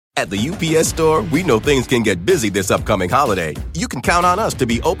At the UPS Store, we know things can get busy this upcoming holiday. You can count on us to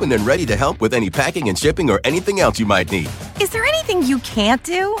be open and ready to help with any packing and shipping or anything else you might need. Is there anything you can't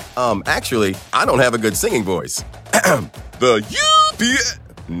do? Actually, I don't have a good singing voice. The UPS...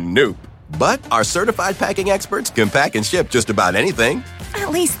 Nope. But our certified packing experts can pack and ship just about anything.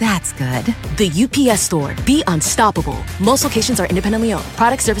 At least that's good. The UPS Store. Be unstoppable. Most locations are independently owned.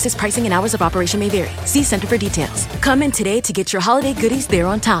 Product, services, pricing, and hours of operation may vary. See Center for details. Come in today to get your holiday goodies there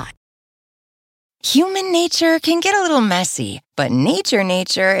on time. Human nature can get a little messy, but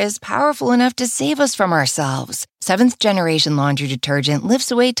nature is powerful enough to save us from ourselves. Seventh Generation Laundry Detergent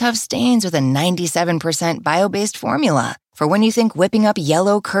lifts away tough stains with a 97% bio-based formula. For when you think whipping up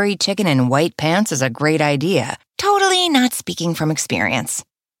yellow curry chicken in white pants is a great idea. Totally not speaking from experience.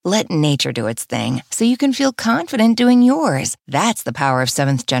 Let nature do its thing so you can feel confident doing yours. That's the power of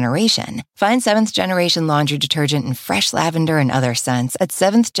Seventh Generation. Find Seventh Generation Laundry Detergent in fresh lavender and other scents at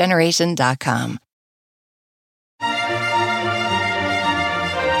seventhgeneration.com.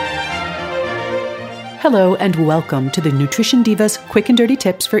 Hello and welcome to the Nutrition Diva's quick and dirty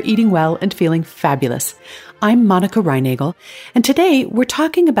tips for eating well and feeling fabulous. I'm Monica Reinagel, and today we're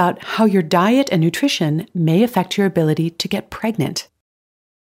talking about how your diet and nutrition may affect your ability to get pregnant.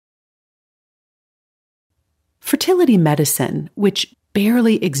 Fertility medicine, which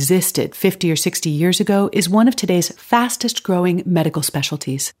barely existed 50 or 60 years ago, is one of today's fastest growing medical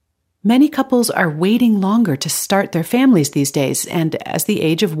specialties. Many couples are waiting longer to start their families these days, and as the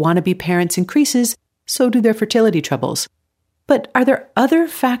age of wannabe parents increases, so do their fertility troubles. But are there other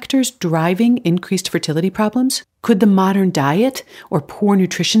factors driving increased fertility problems? Could the modern diet or poor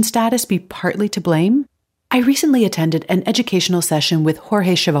nutrition status be partly to blame? I recently attended an educational session with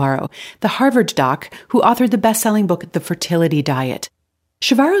Jorge Chavarro, the Harvard doc who authored the best-selling book, The Fertility Diet.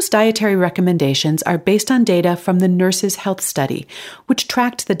 Chavarro's dietary recommendations are based on data from the Nurses' Health Study, which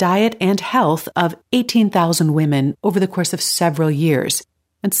tracked the diet and health of 18,000 women over the course of several years.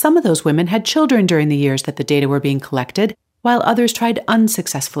 And some of those women had children during the years that the data were being collected, while others tried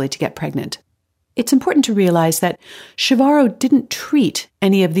unsuccessfully to get pregnant. It's important to realize that Chavarro didn't treat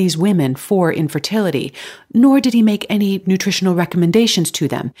any of these women for infertility, nor did he make any nutritional recommendations to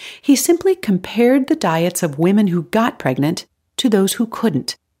them. He simply compared the diets of women who got pregnant to those who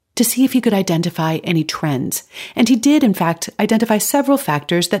couldn't, to see if he could identify any trends. And he did, in fact, identify several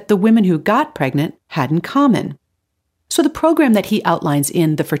factors that the women who got pregnant had in common. So the program that he outlines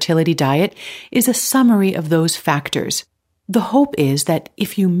in The Fertility Diet is a summary of those factors. The hope is that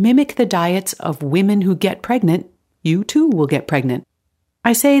if you mimic the diets of women who get pregnant, you too will get pregnant.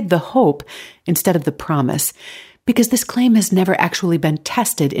 I say the hope instead of the promise, because this claim has never actually been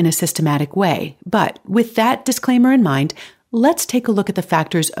tested in a systematic way. But with that disclaimer in mind, let's take a look at the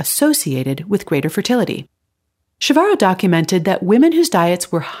factors associated with greater fertility. Chavarro documented that women whose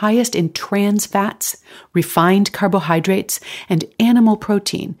diets were highest in trans fats, refined carbohydrates, and animal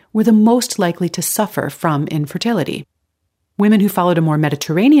protein were the most likely to suffer from infertility. Women who followed a more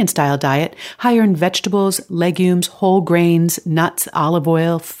Mediterranean-style diet, higher in vegetables, legumes, whole grains, nuts, olive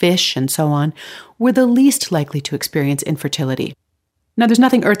oil, fish, and so on, were the least likely to experience infertility. Now, there's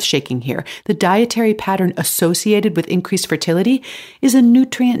nothing earth-shaking here. The dietary pattern associated with increased fertility is a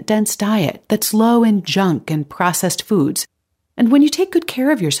nutrient-dense diet that's low in junk and processed foods. And when you take good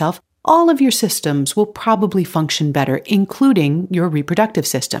care of yourself, all of your systems will probably function better, including your reproductive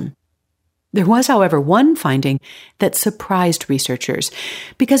system. There was, however, one finding that surprised researchers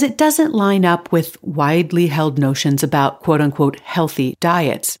because it doesn't line up with widely held notions about quote-unquote healthy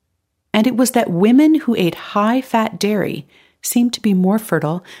diets. And it was that women who ate high-fat dairy seemed to be more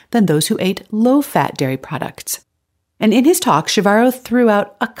fertile than those who ate low-fat dairy products. And in his talk, Chavarro threw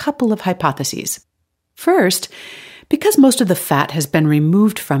out a couple of hypotheses. First, because most of the fat has been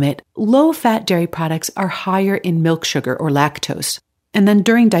removed from it, low-fat dairy products are higher in milk sugar or lactose. And then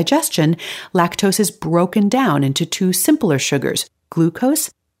during digestion, lactose is broken down into two simpler sugars,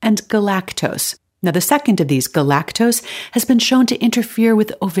 glucose and galactose. Now, the second of these, galactose, has been shown to interfere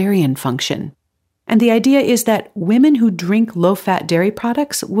with ovarian function. And the idea is that women who drink low-fat dairy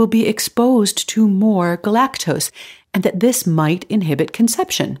products will be exposed to more galactose, and that this might inhibit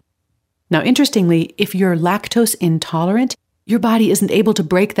conception. Now, interestingly, if you're lactose intolerant, your body isn't able to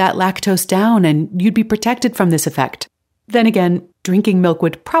break that lactose down, and you'd be protected from this effect. Then again, drinking milk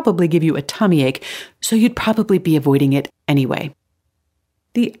would probably give you a tummy ache, so you'd probably be avoiding it anyway.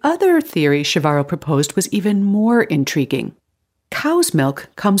 The other theory Chavarro proposed was even more intriguing. Cow's milk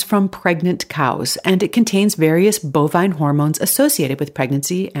comes from pregnant cows, and it contains various bovine hormones associated with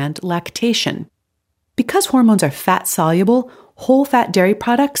pregnancy and lactation. Because hormones are fat-soluble, whole-fat dairy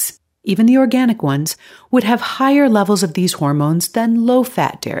products, even the organic ones, would have higher levels of these hormones than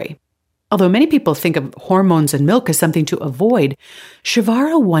low-fat dairy. Although many people think of hormones in milk as something to avoid,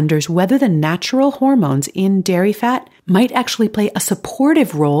 Shivara wonders whether the natural hormones in dairy fat might actually play a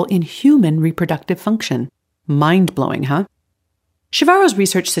supportive role in human reproductive function. Mind-blowing, huh? Shivara's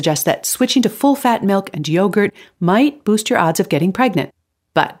research suggests that switching to full-fat milk and yogurt might boost your odds of getting pregnant.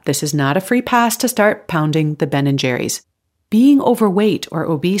 But this is not a free pass to start pounding the Ben & Jerry's. Being overweight or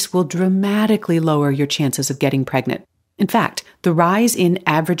obese will dramatically lower your chances of getting pregnant. In fact, the rise in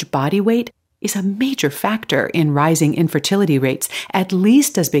average body weight is a major factor in rising infertility rates, at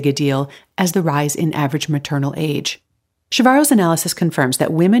least as big a deal as the rise in average maternal age. Shivara's analysis confirms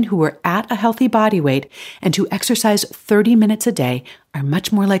that women who are at a healthy body weight and who exercise 30 minutes a day are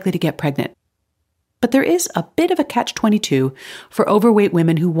much more likely to get pregnant. But there is a bit of a catch-22 for overweight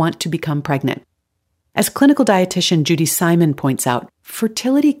women who want to become pregnant. As clinical dietitian Judy Simon points out,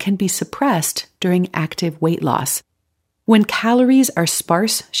 fertility can be suppressed during active weight loss. When calories are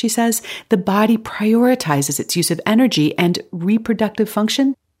sparse, she says, the body prioritizes its use of energy and reproductive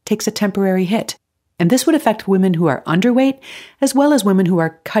function takes a temporary hit. And this would affect women who are underweight as well as women who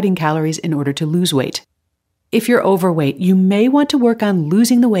are cutting calories in order to lose weight. If you're overweight, you may want to work on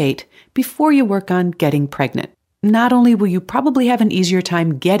losing the weight before you work on getting pregnant. Not only will you probably have an easier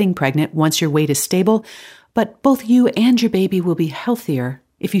time getting pregnant once your weight is stable, but both you and your baby will be healthier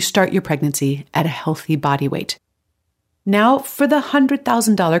if you start your pregnancy at a healthy body weight. Now for the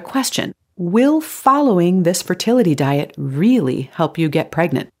 $100,000 question. Will following this fertility diet really help you get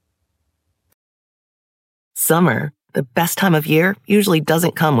pregnant? Summer, the best time of year, usually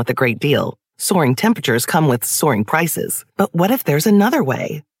doesn't come with a great deal. Soaring temperatures come with soaring prices. But what if there's another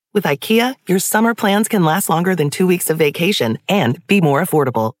way? With IKEA, your summer plans can last longer than 2 weeks of vacation and be more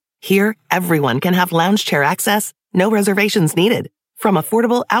affordable. Here, everyone can have lounge chair access, no reservations needed. From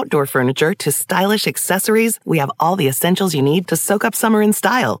affordable outdoor furniture to stylish accessories, we have all the essentials you need to soak up summer in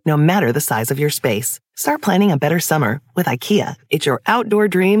style, no matter the size of your space. Start planning a better summer with IKEA. It's your outdoor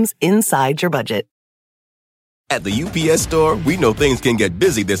dreams inside your budget. At the UPS Store, we know things can get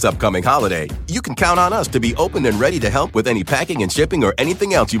busy this upcoming holiday. You can count on us to be open and ready to help with any packing and shipping or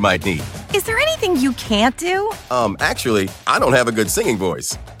anything else you might need. Is there anything you can't do? Actually, I don't have a good singing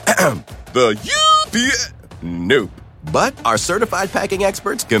voice. The UPS... Nope. But our certified packing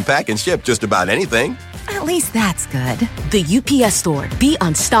experts can pack and ship just about anything. At least that's good. The UPS Store. Be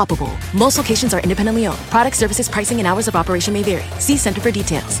unstoppable. Most locations are independently owned. Product, services, pricing, and hours of operation may vary. See Center for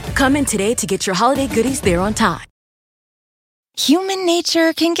details. Come in today to get your holiday goodies there on time. Human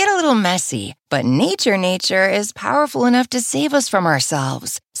nature can get a little messy, but nature is powerful enough to save us from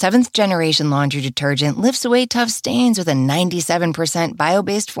ourselves. Seventh Generation Laundry Detergent lifts away tough stains with a 97%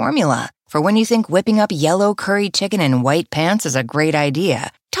 bio-based formula. For when you think whipping up yellow curry chicken in white pants is a great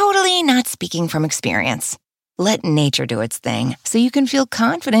idea. Totally not speaking from experience. Let nature do its thing so you can feel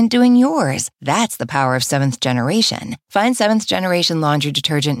confident doing yours. That's the power of Seventh Generation. Find Seventh Generation Laundry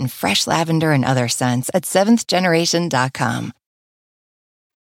Detergent in fresh lavender and other scents at seventhgeneration.com.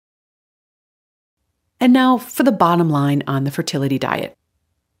 And now for the bottom line on the fertility diet.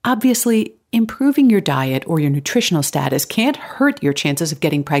 Obviously, improving your diet or your nutritional status can't hurt your chances of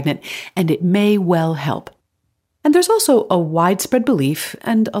getting pregnant, and it may well help. And there's also a widespread belief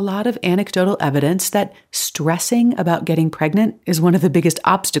and a lot of anecdotal evidence that stressing about getting pregnant is one of the biggest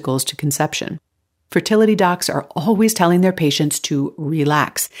obstacles to conception. Fertility docs are always telling their patients to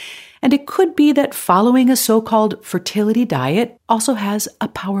relax. And it could be that following a so-called fertility diet also has a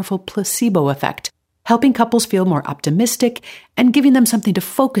powerful placebo effect, helping couples feel more optimistic and giving them something to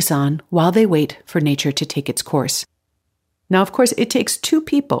focus on while they wait for nature to take its course. Now, of course, it takes 2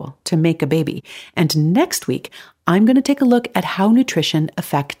 people to make a baby. And next week, I'm going to take a look at how nutrition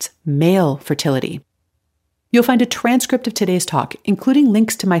affects male fertility. You'll find a transcript of today's talk, including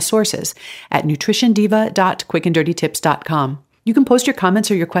links to my sources, at nutritiondiva.quickanddirtytips.com. You can post your comments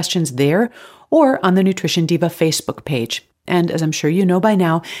or your questions there or on the Nutrition Diva Facebook page. And as I'm sure you know by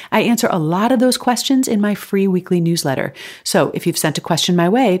now, I answer a lot of those questions in my free weekly newsletter. So if you've sent a question my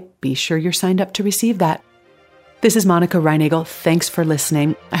way, be sure you're signed up to receive that. This is Monica Reinagel. Thanks for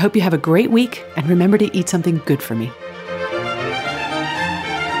listening. I hope you have a great week, and remember to eat something good for me.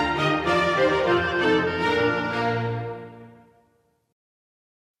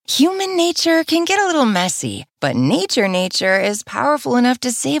 Human nature can get a little messy, but nature is powerful enough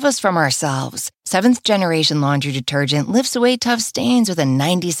to save us from ourselves. Seventh Generation Laundry Detergent lifts away tough stains with a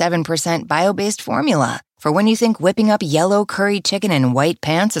 97% bio-based formula. For when you think whipping up yellow curry chicken in white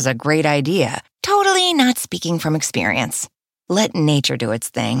pants is a great idea. Totally not speaking from experience. Let nature do its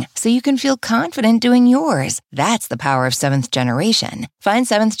thing so you can feel confident doing yours. That's the power of Seventh Generation. Find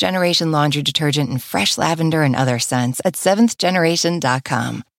Seventh Generation laundry detergent in fresh lavender and other scents at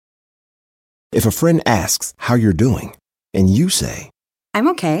seventhgeneration.com. If a friend asks how you're doing, and you say, I'm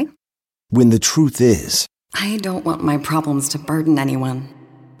okay. When the truth is, I don't want my problems to burden anyone.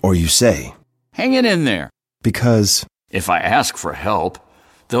 Or you say, hang it in there. Because if I ask for help,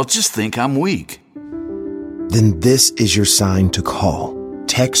 they'll just think I'm weak. Then this is your sign to call,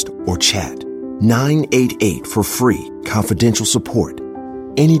 text, or chat 988 for free, confidential support.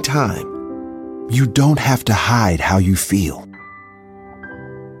 Anytime. You don't have to hide how you feel.